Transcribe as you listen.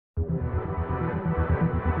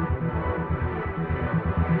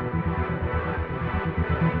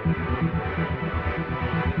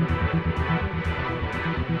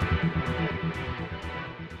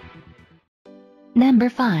Number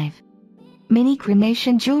 5.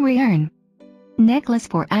 Minicremation Jewelry Urn. Necklace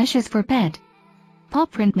for ashes for pet. Paw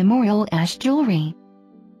print memorial ash jewelry.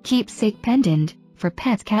 Keepsake pendant for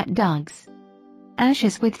pets, cat, dogs.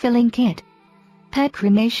 Ashes with filling kit. Pet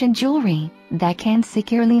cremation jewelry that can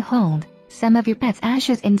securely hold some of your pet's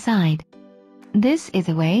ashes inside. This is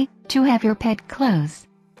a way to have your pet close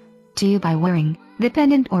to you by wearing the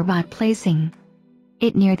pendant or by placing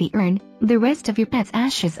it near the urn the rest of your pet's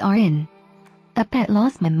ashes are in. A pet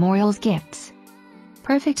loss memorials gifts.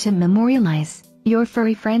 Perfect to memorialize your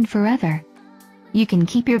furry friend forever. You can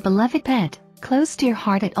keep your beloved pet close to your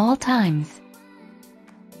heart at all times.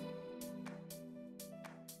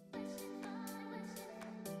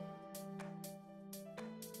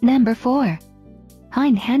 Number 4.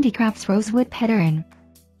 Hind Handicrafts Rosewood Pet Urn.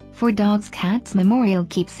 For dogs, cats, memorial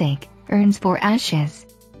keepsake urns for ashes.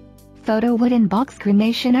 Photo wooden box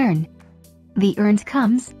cremation urn. The urns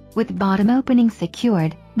comes with bottom opening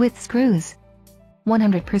secured with screws.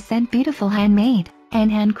 100% beautiful handmade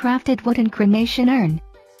and handcrafted wooden cremation urn.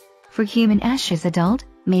 For human ashes, adult,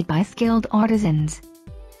 made by skilled artisans.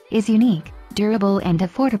 Is unique, durable and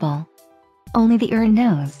affordable. Only the urn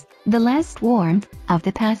knows the last warmth of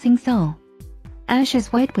the passing soul.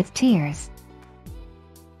 Ashes white with tears.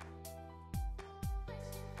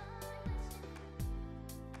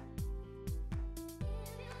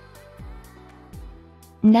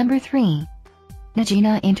 Number 3.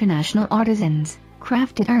 Nagina International Artisans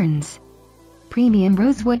Crafted Urns. Premium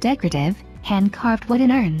rosewood decorative, hand-carved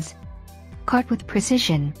wooden urns. Carved with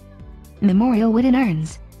precision. Memorial wooden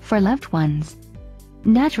urns for loved ones.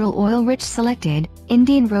 Natural oil-rich selected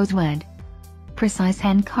Indian rosewood. Precise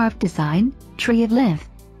hand-carved design, tree of life.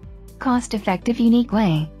 Cost-effective unique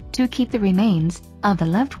way to keep the remains of the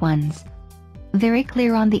loved ones. Very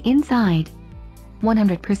clear on the inside.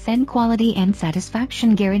 100% quality and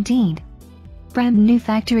satisfaction guaranteed. Brand new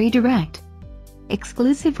factory direct.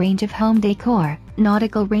 Exclusive range of home decor,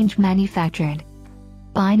 nautical range manufactured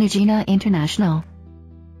by Nagina International.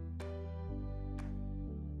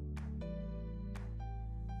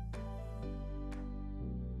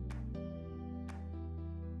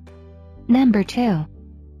 Number 2.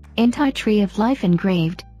 Intaj Tree of Life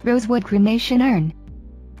Engraved Rosewood Cremation Urn.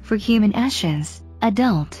 For human ashes,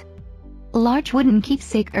 adult. Large wooden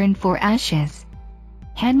keepsake urn for ashes.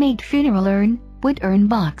 Handmade funeral urn, wood urn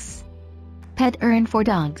box. Pet urn for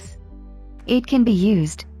dogs. It can be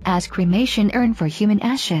used as cremation urn for human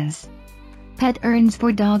ashes. Pet urns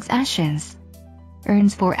for dogs' ashes.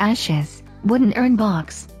 Urns for ashes, wooden urn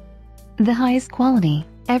box. The highest quality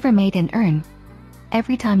ever made in urn.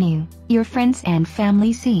 Every time your friends and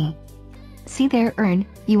family see their urn,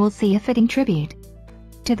 you will see a fitting tribute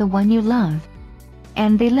to the one you love.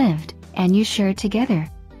 And they lived, and you shared together.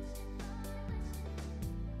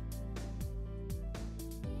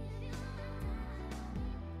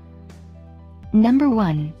 Number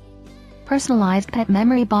 1. Personalized Pet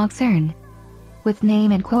Memory Box Urn. With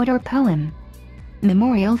name and quote or poem.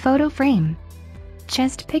 Memorial photo frame.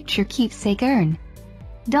 Chest picture keepsake urn.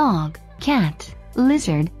 Dog, cat,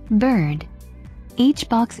 lizard, bird. Each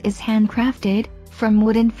box is handcrafted from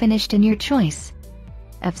wooden finished in your choice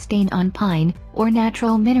of stain on pine or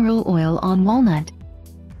natural mineral oil on walnut,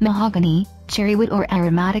 mahogany, cherry wood or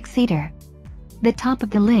aromatic cedar. The top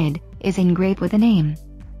of the lid is engraved with a name,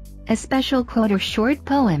 a special quote or short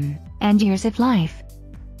poem, and years of life.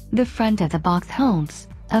 The front of the box holds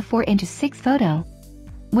a 4:6 photo,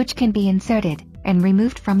 which can be inserted and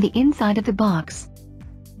removed from the inside of the box.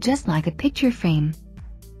 Just like a picture frame,